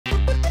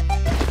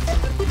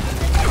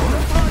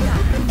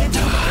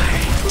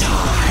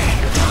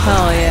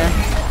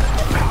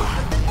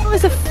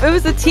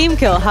was a team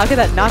kill. How could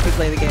that not be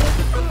play the game?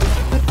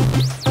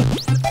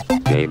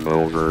 Game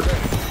over.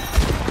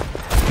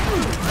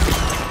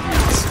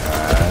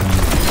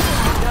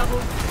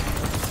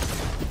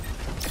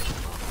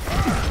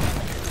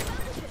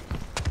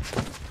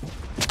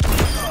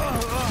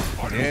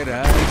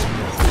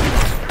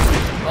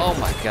 Oh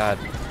my god.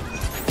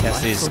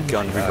 Cassidy's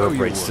gun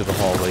reverberates through the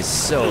hallway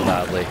so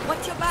loudly.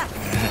 Watch your back.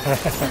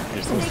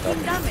 You're so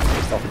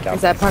stealthy.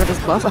 Is that part of his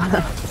buff?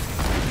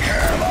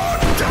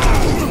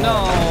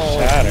 No!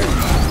 Shattered.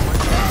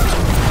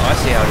 Oh, I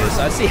see how it is.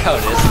 I see how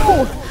it is.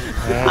 Oh,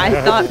 I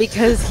thought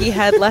because he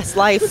had less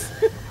life,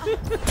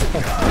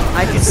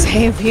 I could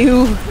save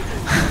you.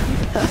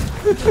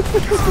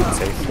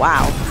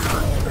 Wow.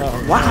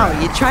 Wow,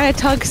 you try to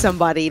tug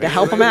somebody to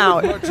help him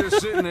out. I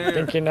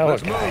think you know a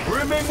guy.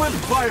 Brimming with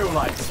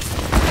firelight.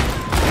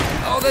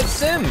 Oh, that's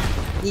Sim!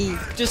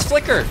 Just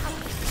flicker!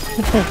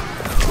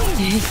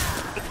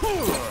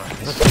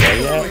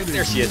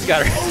 There she is,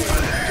 got her.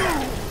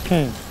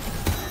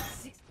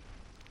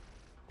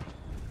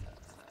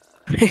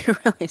 You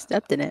really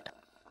stepped in it.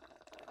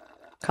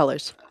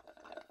 Colors.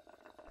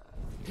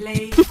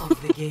 Play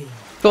of the game.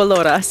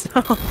 Coloras.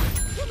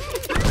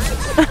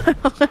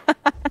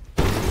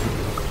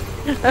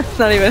 That's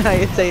not even how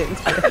you say it in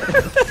Spanish.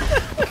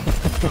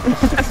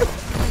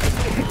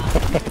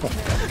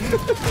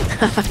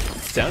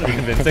 Sounded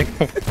convincing.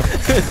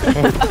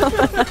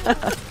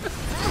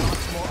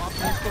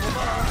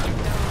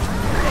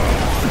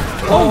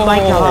 Oh my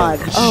god.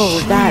 Oh,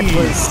 that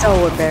was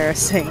so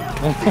embarrassing.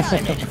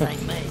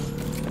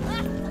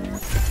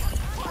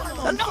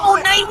 No,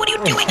 Knight, what are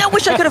you doing? I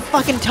wish I could have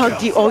fucking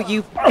tugged you. Oh,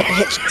 you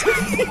bitch.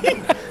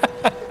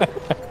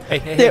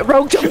 Hey.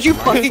 Rogue, don't you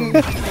fucking...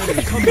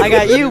 I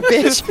got you,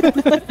 bitch.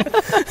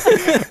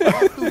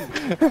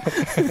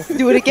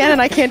 Do it again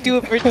and I can't do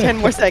it for 10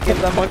 more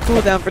seconds. I'm on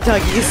cooldown for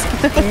Tuggies.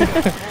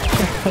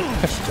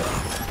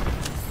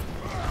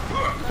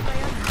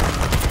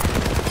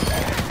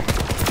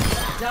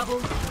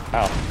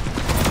 Ow.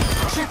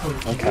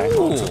 Okay.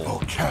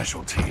 Multiple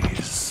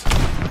casualties.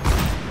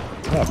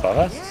 Oh, above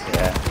us?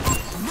 Yeah.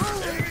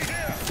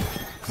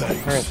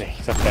 Where is he?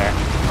 He's up there.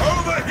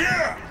 Over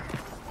here!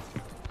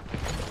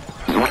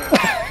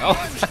 Oh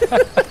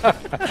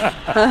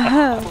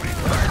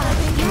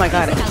my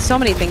god, so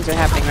many things are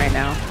happening right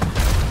now.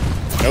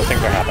 No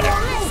things are happening.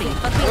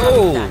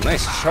 Oh,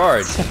 nice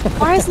charge.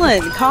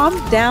 Wiseland,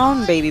 calm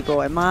down, baby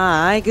boy.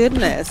 My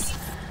goodness.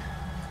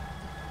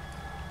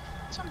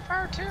 Some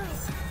fire too.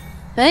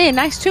 Hey,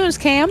 nice tunes,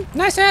 Cam.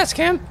 Nice ass,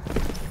 Cam.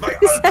 My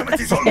ultimate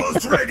is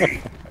almost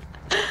ready!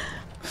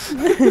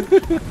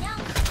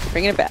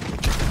 Bringing it back.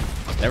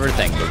 Never a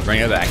thing, but bring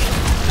it back.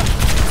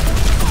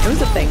 It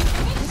was a thing.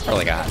 For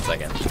like a hot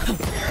second.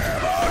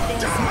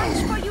 There's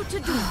much for you to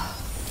do.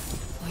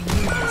 When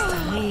you must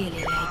really like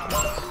me.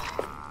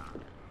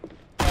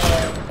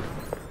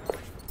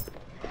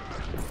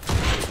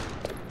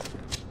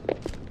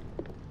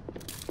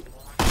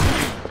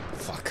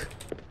 Fuck.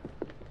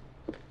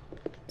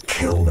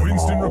 Kill them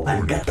Winston all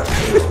and get the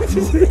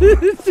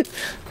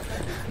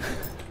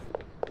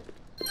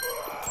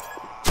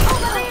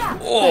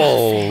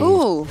Oh.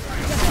 Ooh.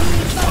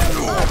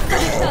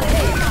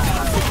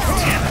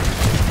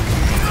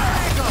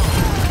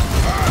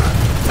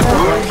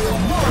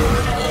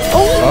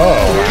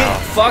 Oh.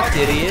 Get fucked,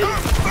 idiot.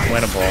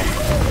 Winnable.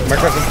 Mark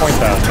some points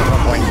out. There's no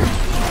point.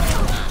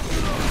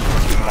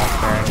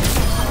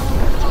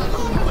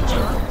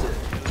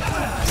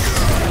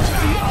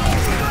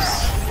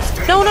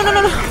 No.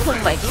 Oh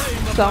my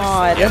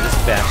god. Yeah, this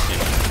Bastion.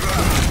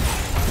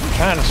 I'm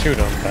trying to shoot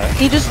him, but...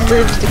 He just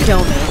lives to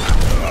kill me.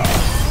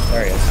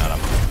 There he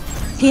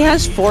is. He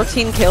has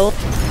 14 kills.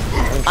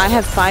 I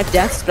have 5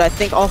 deaths, but I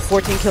think all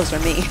 14 kills are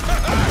me.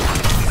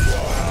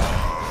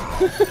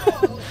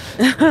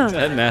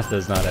 That math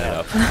does not add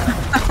up.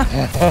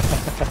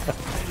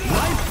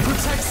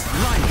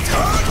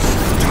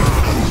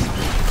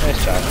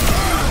 Nice shot.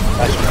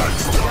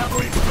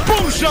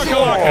 Boom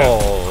shakalaka!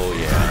 Oh,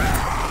 yeah.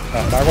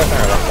 Flower boy's on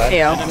our left side.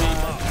 Yeah.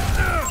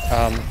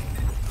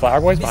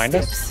 Flower boy's behind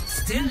us.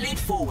 Still lead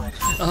forward.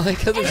 I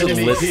like how there's a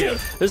list.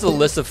 There's a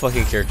list of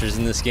fucking characters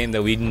in this game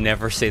that we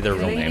never say their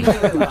real name.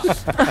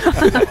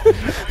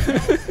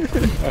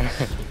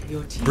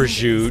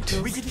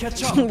 Prosciutto.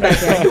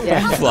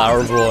 Yeah.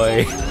 Flower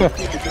Boy.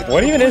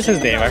 What even is his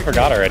name? I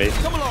forgot already.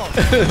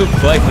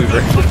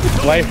 Blackweaver.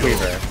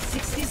 Lifeweaver.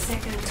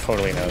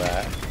 Totally know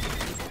that.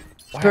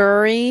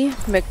 Burry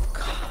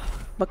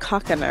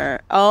McCockiner.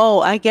 Oh,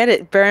 I get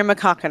it. Burry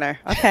McCockiner.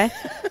 Okay.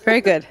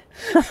 Very good.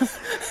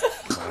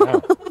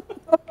 Wow.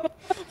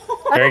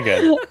 Very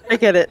good. I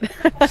get it.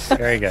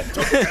 Very good.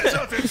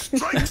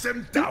 Strikes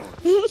him down.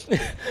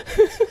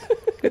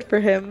 Good for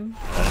him.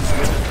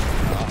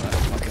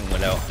 Fucking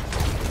Widow.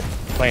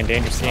 Playing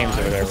dangerous games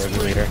over there with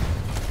the leader.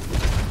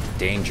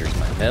 Danger's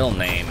my middle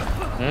name.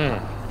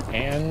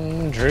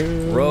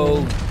 Andrew.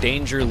 Rogue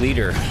Danger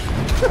Leader.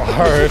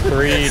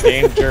 R3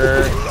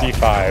 Danger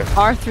D5.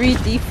 R3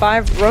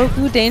 D5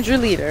 Roku Danger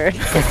Leader.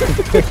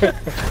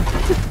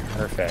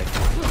 Perfect.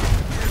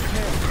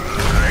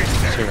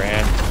 She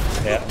ran.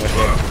 Yeah, with it.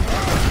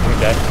 You're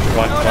dead.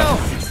 One.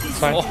 It's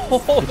fine.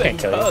 Oh, You they can't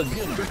kill dug.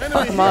 you.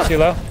 Fuck him up. Too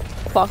low.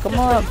 Fuck him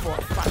up.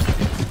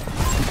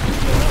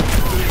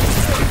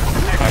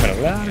 I'm in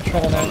a lot of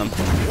trouble now.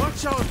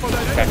 Watch out for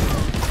that Okay.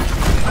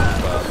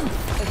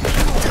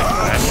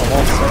 I'm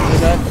almost certainly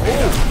dead.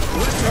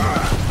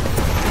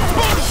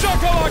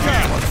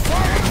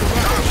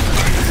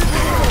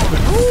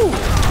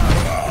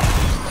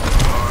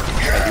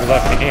 You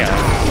left me here.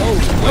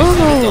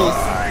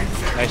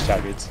 Ooh. Nice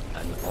job, dudes.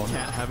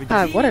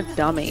 God, what a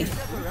dummy. Is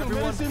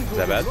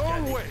that bad?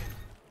 What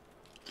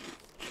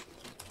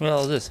the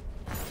hell is this?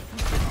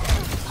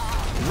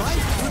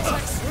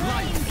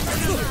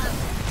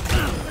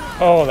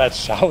 Oh, that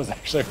shot was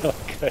actually really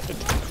good.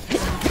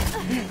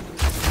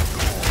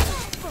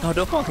 Oh,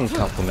 don't fucking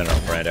compliment our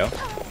Brando.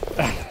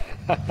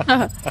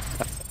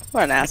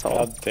 What an asshole.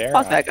 How dare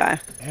Fuck I. that guy.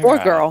 Dare Or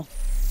I. girl.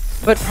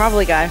 But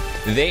probably guy.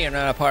 They are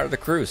not a part of the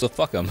crew, so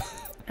fuck them.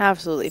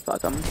 Absolutely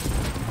fuck him.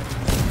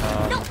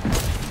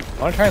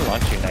 I want to try and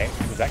launch you, Knight.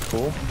 Is that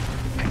cool?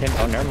 I didn't.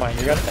 Oh, never mind.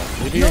 You got it.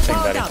 You do your thing,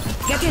 buddy.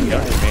 Get in You there.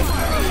 don't need me.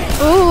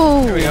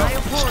 Ooh. Here we go.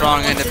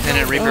 Strong,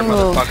 independent Reaper,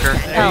 Oh. motherfucker.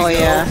 Hell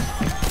yeah.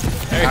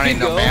 I don't need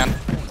no man.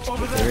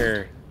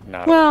 We're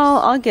not. Well,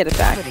 I'll get it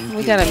back.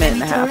 We got a minute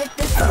and a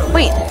half.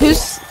 Wait,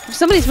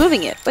 somebody's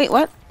moving it. Wait,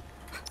 what?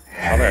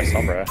 Sombra,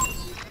 Sombra.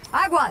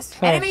 Aguas.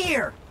 Enemy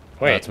here.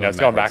 Wait, it's no, it's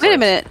moving going backwards. Wait a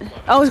minute.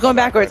 Oh, it's going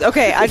backwards.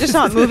 Okay, I just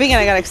saw it moving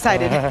and I got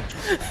excited.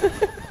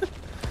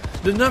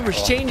 The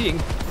number's changing.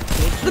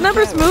 The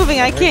number's moving.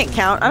 I can't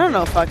count. I don't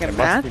know fucking It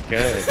math. must be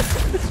good.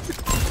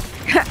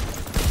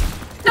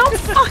 Don't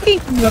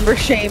fucking number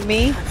shame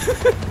me.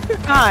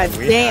 God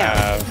We damn.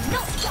 have.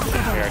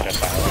 We are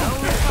just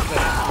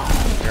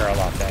out. You're a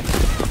lot dead.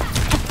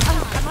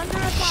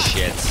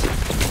 Shit.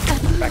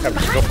 Back up.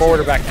 Go forward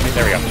or back.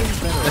 There we go.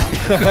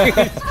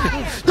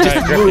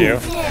 Trying to grip you.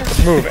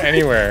 Just move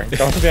anywhere.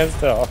 Don't stand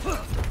still.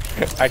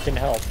 I can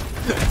help.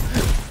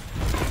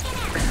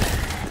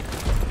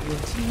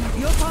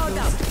 You're powered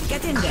up.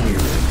 Get in there.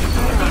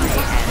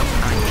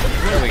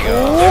 There we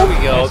go. There we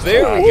go.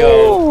 There we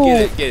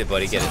go. Get it,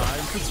 buddy. Get it.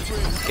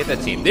 Get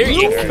that team. There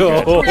you Very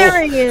go. good.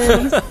 There he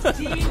is.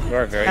 You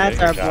are very That's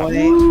good. our Good job. boy.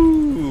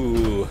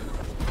 Ooh.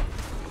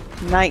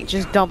 Knight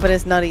just dumping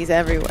his nutties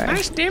everywhere.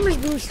 Nice damage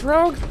boost,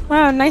 Rogue.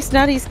 Wow, nice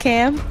nutties,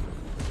 Cam.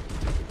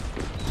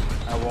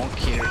 I won't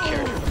care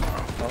tomorrow.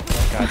 Oh,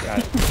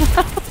 God.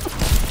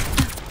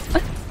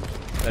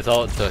 That's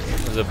all it took.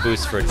 It was a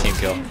boost for a team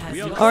kill.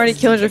 Already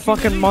killed your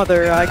fucking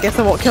mother. I guess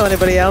I won't kill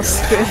anybody else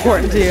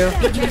important to you.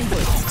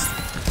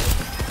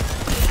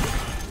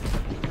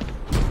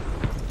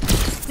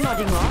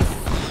 Nodding off.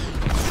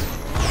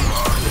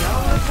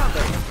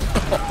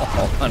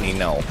 Oh, honey,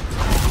 no.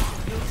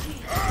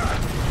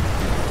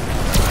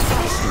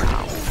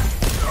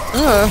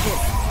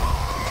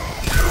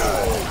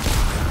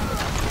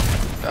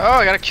 Oh,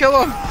 I gotta kill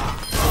him.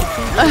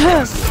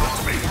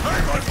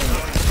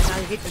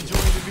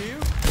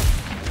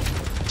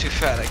 Too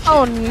fat. I can't.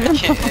 Oh no. I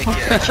can't make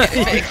it. I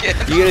can't make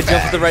it. You gotta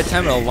jump at the right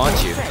time and it'll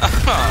launch you. Oh,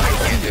 I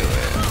can't do it.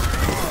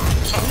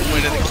 I'm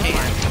winning the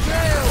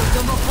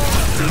can.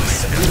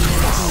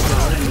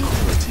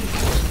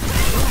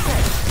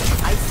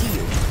 I see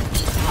you.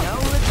 No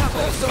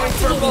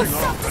recovery.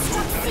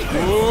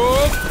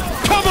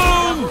 Come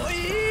on!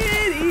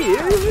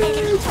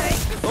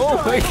 Oh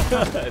my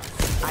god.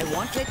 I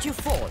won't let you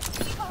fall.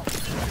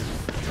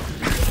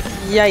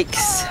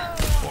 Yikes.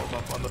 Form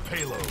up on the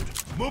payload.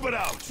 Move it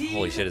out.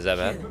 Holy shit, is that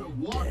bad?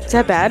 Is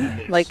that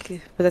bad? Like, was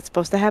that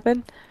supposed to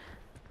happen?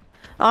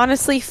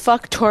 Honestly,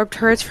 fuck Torb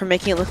turrets for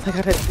making it look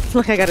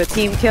like I got a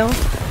team kill.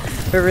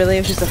 But really,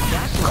 it was just a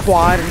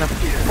quad and a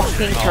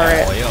fucking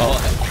turret. Oh, yo,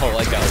 all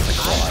I got was a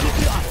quad.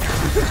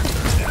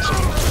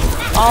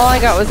 All I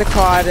got was a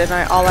quad, and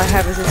all I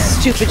have is a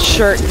stupid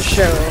shirt to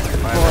show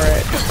for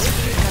it.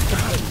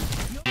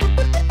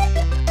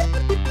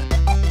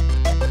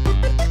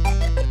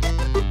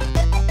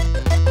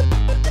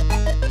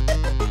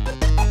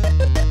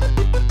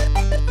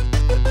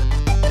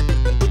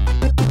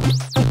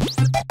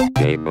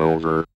 Game over.